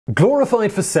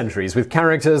Glorified for centuries with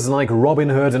characters like Robin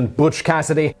Hood and Butch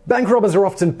Cassidy, bank robbers are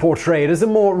often portrayed as a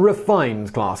more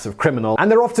refined class of criminal, and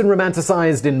they're often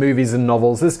romanticized in movies and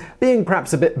novels as being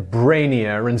perhaps a bit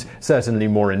brainier and certainly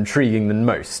more intriguing than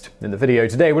most. In the video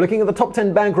today, we're looking at the top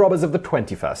 10 bank robbers of the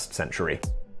 21st century.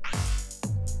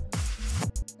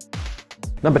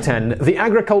 Number 10. The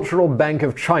Agricultural Bank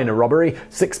of China Robbery,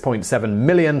 $6.7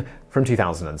 million from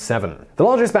 2007. The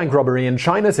largest bank robbery in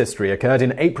China's history occurred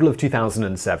in April of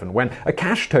 2007 when a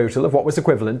cash total of what was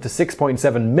equivalent to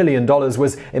 $6.7 million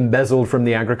was embezzled from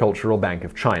the Agricultural Bank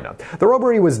of China. The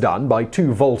robbery was done by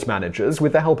two vault managers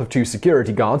with the help of two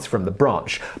security guards from the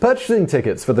branch. Purchasing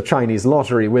tickets for the Chinese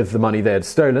lottery with the money they had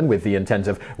stolen with the intent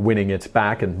of winning it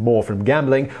back and more from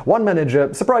gambling, one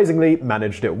manager surprisingly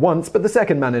managed it once, but the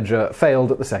second manager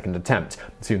failed at the second attempt.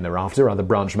 Soon thereafter, other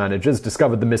branch managers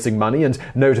discovered the missing money and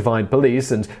notified police,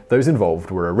 and those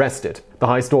involved were arrested. The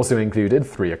heist also included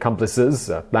 3 accomplices,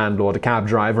 a landlord, a cab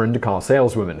driver, and a car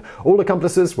saleswoman. All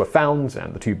accomplices were found,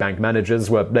 and the 2 bank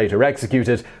managers were later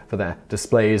executed for their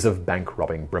displays of bank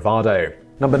robbing bravado.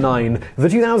 Number 9. The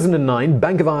 2009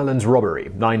 Bank of Ireland Robbery,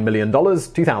 $9 million,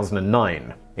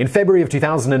 2009. In February of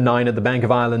 2009 at the Bank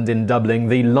of Ireland in Dublin,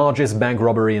 the largest bank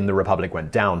robbery in the Republic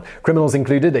went down. Criminals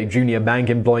included a junior bank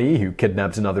employee who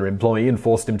kidnapped another employee and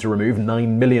forced him to remove $9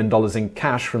 million in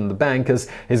cash from the bank as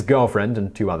his girlfriend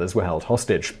and 2 others were held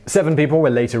hostage. 7 people were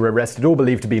later arrested, all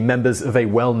believed to be members of a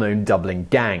well-known Dublin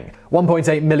gang.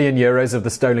 1.8 million euros of the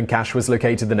stolen cash was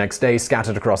located the next day,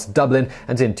 scattered across Dublin,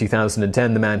 and in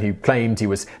 2010 the man who claimed he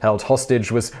was held hostage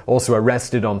was also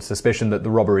arrested on suspicion that the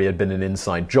robbery had been an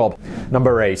inside job.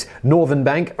 Number 8. Northern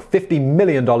Bank, $50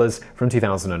 million from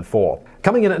 2004.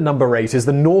 Coming in at number 8 is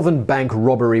the Northern Bank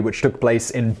robbery, which took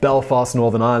place in Belfast,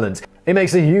 Northern Ireland. It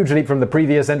makes a huge leap from the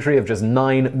previous entry of just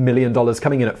 $9 million,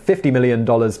 coming in at $50 million,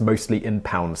 mostly in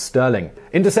pounds sterling.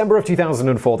 In December of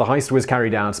 2004, the heist was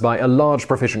carried out by a large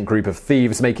proficient group of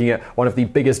thieves, making it one of the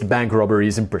biggest bank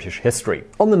robberies in British history.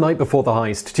 On the night before the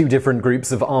heist, 2 different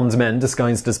groups of armed men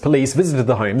disguised as police visited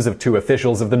the homes of 2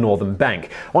 officials of the Northern Bank.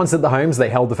 Once at the homes, they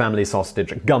held the families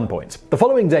hostage at gunpoint. The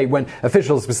following day, when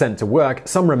officials were sent to work,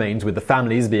 some remained with the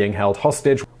families being held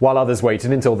hostage, while others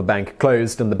waited until the bank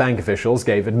closed and the bank officials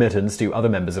gave admittance to other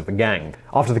members of the gang.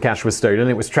 After the cash was stolen,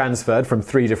 it was transferred from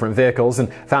 3 different vehicles,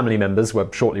 and family members were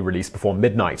shortly released before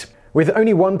midnight. With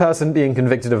only 1 person being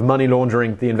convicted of money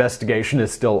laundering, the investigation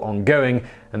is still ongoing,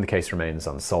 and the case remains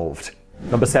unsolved.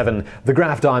 Number 7. The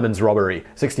Graff Diamonds Robbery,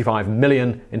 $65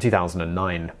 million in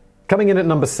 2009. Coming in at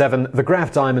number 7, the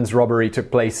Graff Diamonds Robbery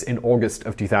took place in August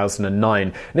of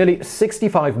 2009. Nearly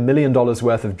 $65 million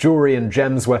worth of jewelry and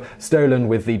gems were stolen,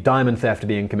 with the diamond theft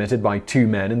being committed by 2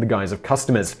 men in the guise of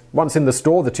customers. Once in the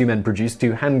store, the 2 men produced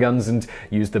 2 handguns and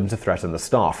used them to threaten the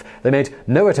staff. They made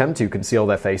no attempt to conceal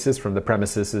their faces from the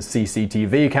premises as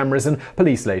CCTV cameras, and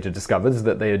police later discovered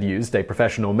that they had used a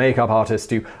professional makeup artist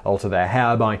to alter their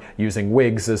hair by using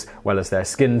wigs as well as their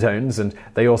skin tones, and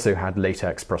they also had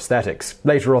latex prosthetics.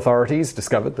 Later, authorities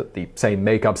discovered that the same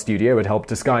makeup studio had helped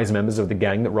disguise members of the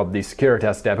gang that robbed the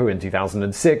Securitas depot in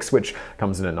 2006, which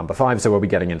comes in at number 5, so we'll be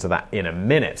getting into that in a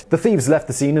minute. The thieves left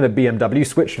the scene in a BMW,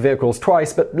 switched vehicles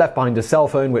twice, but left behind a cell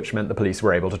phone, which meant the police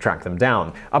were able to track them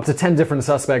down. Up to 10 different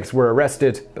suspects were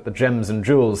arrested, but the gems and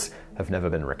jewels have never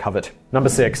been recovered. Number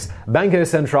 6. Banco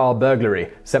Central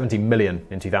Burglary, $70 million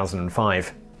in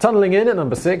 2005. Tunneling in at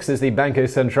number 6 is the Banco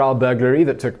Central Burglary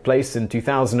that took place in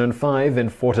 2005 in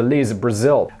Fortaleza,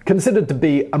 Brazil. Considered to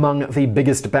be among the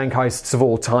biggest bank heists of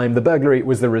all time, the burglary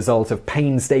was the result of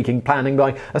painstaking planning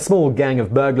by a small gang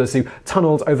of burglars who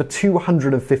tunneled over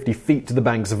 250 feet to the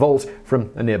bank's vault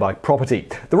from a nearby property.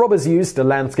 The robbers used a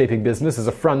landscaping business as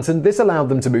a front, and this allowed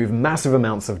them to move massive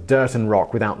amounts of dirt and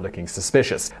rock without looking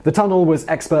suspicious. The tunnel was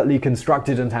expertly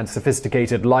constructed and had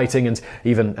sophisticated lighting and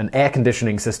even an air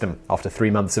conditioning system. After 3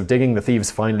 months of digging, the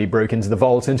thieves finally broke into the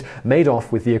vault and made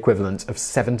off with the equivalent of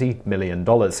 $70 million.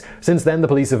 Since then, the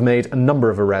police have made a number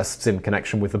of arrests in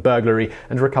connection with the burglary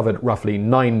and recovered roughly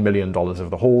 $9 million of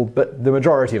the haul, but the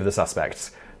majority of the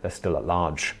suspects, they're still at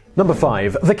large. Number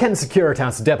 5. The Kent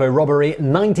Securitas Depot Robbery,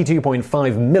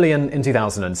 $92.5 million in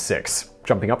 2006.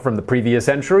 Jumping up from the previous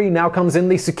entry, now comes in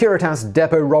the Securitas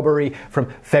Depot Robbery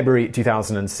from February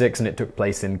 2006, and it took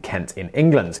place in Kent in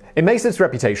England. It makes its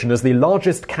reputation as the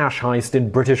largest cash heist in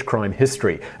British crime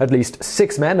history. At least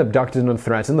 6 men abducted and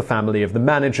threatened the family of the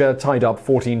manager, tied up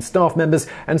 14 staff members,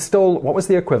 and stole what was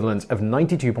the equivalent of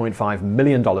 $92.5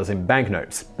 million in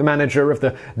banknotes. The manager of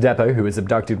the depot, who was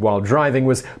abducted while driving,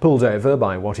 was pulled over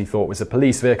by what he thought was a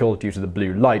police vehicle due to the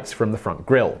blue lights from the front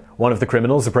grille. One of the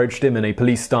criminals approached him in a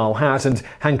police-style hat and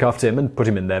handcuffed him and put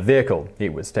him in their vehicle. He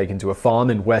was taken to a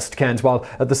farm in West Kent, while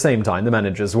at the same time the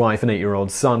manager's wife and 8-year-old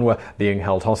son were being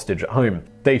held hostage at home.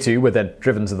 They too were then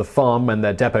driven to the farm when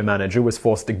their depot manager was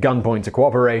forced at gunpoint to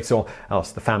cooperate, or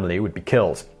else the family would be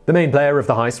killed. The main player of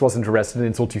the heist wasn't arrested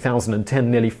until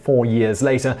 2010, nearly 4 years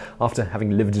later, after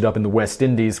having lived it up in the West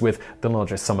Indies with the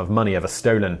largest sum of money ever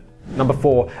stolen. Number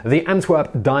 4. The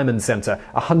Antwerp Diamond Centre,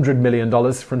 $100 million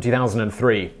from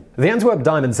 2003. The Antwerp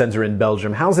Diamond Centre in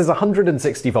Belgium houses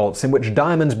 160 vaults in which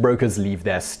diamond brokers leave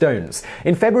their stones.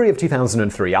 In February of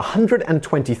 2003,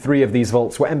 123 of these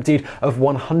vaults were emptied of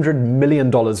 $100 million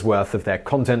worth of their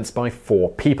contents by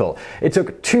 4 people. It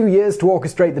took 2 years to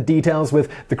orchestrate the details,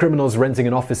 with the criminals renting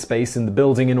an office space in the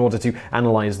building in order to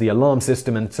analyze the alarm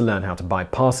system and to learn how to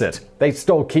bypass it. They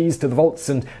stole keys to the vaults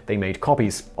and they made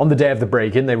copies. On the day of the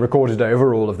break-in, they recorded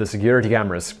over all of the security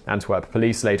cameras. Antwerp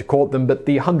police later caught them, but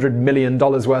the $100 million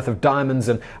worth of diamonds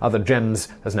and other gems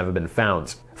has never been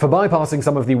found. For bypassing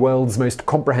some of the world's most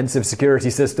comprehensive security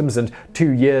systems and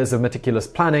 2 years of meticulous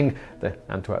planning, the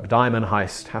Antwerp diamond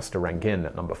heist has to rank in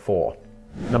at number 4.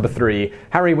 Number 3.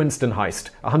 Harry Winston heist,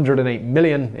 $108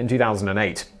 million in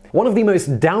 2008. One of the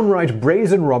most downright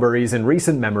brazen robberies in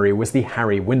recent memory was the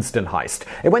Harry Winston heist.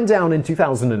 It went down in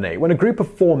 2008 when a group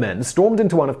of 4 men stormed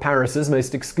into one of Paris's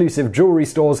most exclusive jewelry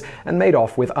stores and made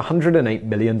off with $108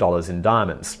 million in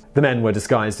diamonds. The men were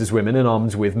disguised as women and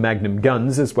armed with magnum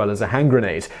guns as well as a hand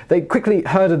grenade. They quickly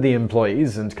herded the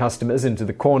employees and customers into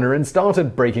the corner and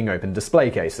started breaking open display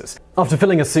cases. After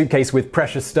filling a suitcase with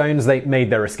precious stones, they made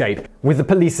their escape, with the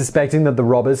police suspecting that the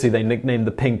robbers, who they nicknamed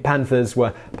the Pink Panthers,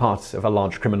 were part of a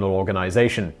large criminal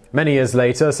organization. Many years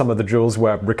later, some of the jewels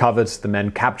were recovered, the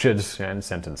men captured and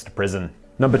sentenced to prison.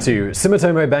 Number 2.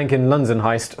 Sumitomo Bank in London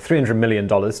heist, $300 million,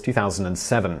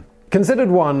 2007.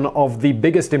 Considered one of the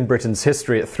biggest in Britain's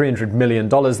history at $300 million,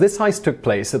 this heist took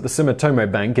place at the Sumitomo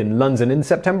Bank in London in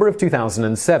September of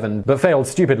 2007, but failed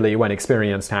stupidly when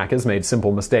experienced hackers made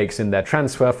simple mistakes in their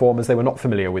transfer form, as they were not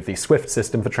familiar with the SWIFT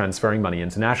system for transferring money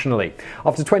internationally.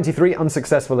 After 23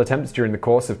 unsuccessful attempts during the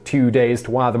course of 2 days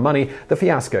to wire the money, the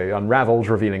fiasco unraveled,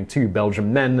 revealing 2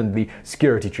 Belgian men and the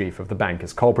security chief of the bank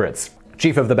as culprits.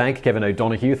 Chief of the bank, Kevin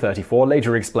O'Donoghue, 34,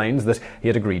 later explained that he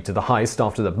had agreed to the heist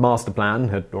after the master plan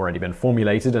had already been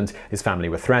formulated and his family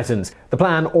were threatened. The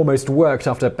plan almost worked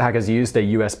after hackers used a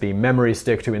USB memory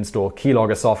stick to install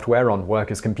keylogger software on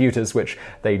workers' computers, which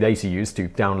they later used to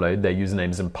download their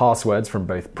usernames and passwords from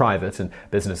both private and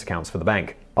business accounts for the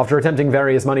bank. After attempting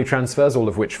various money transfers, all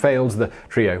of which failed, the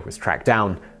trio was tracked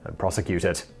down and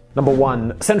prosecuted. Number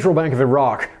 1. Central Bank of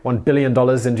Iraq, $1 billion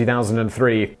in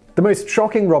 2003. The most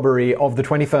shocking robbery of the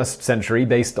 21st century,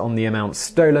 based on the amount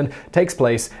stolen, takes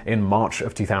place in March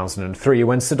of 2003,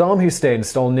 when Saddam Hussein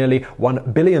stole nearly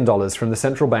 $1 billion from the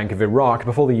Central Bank of Iraq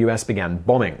before the US began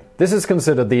bombing. This is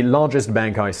considered the largest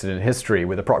bank heist in history,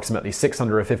 with approximately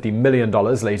 $650 million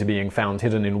later being found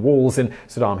hidden in walls in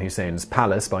Saddam Hussein's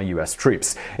palace by US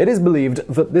troops. It is believed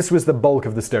that this was the bulk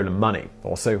of the stolen money.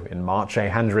 Also, in March, a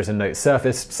handwritten note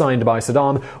surfaced, signed by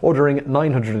Saddam, ordering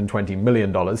 $920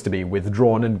 million to be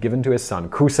withdrawn and given to his son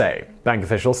Qusay. Bank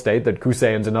officials state that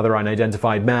Qusay and another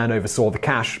unidentified man oversaw the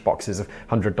cash, boxes of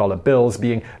 $100 bills,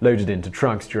 being loaded into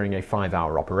trucks during a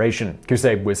 5-hour operation.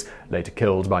 Qusay was later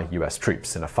killed by US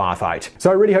troops in a firefight.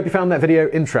 So I really hope you found that video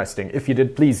interesting. If you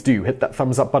did, please do hit that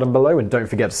thumbs up button below and don't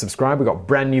forget to subscribe. We've got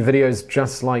brand new videos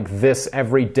just like this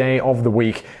every day of the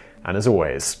week. And as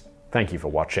always, thank you for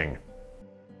watching.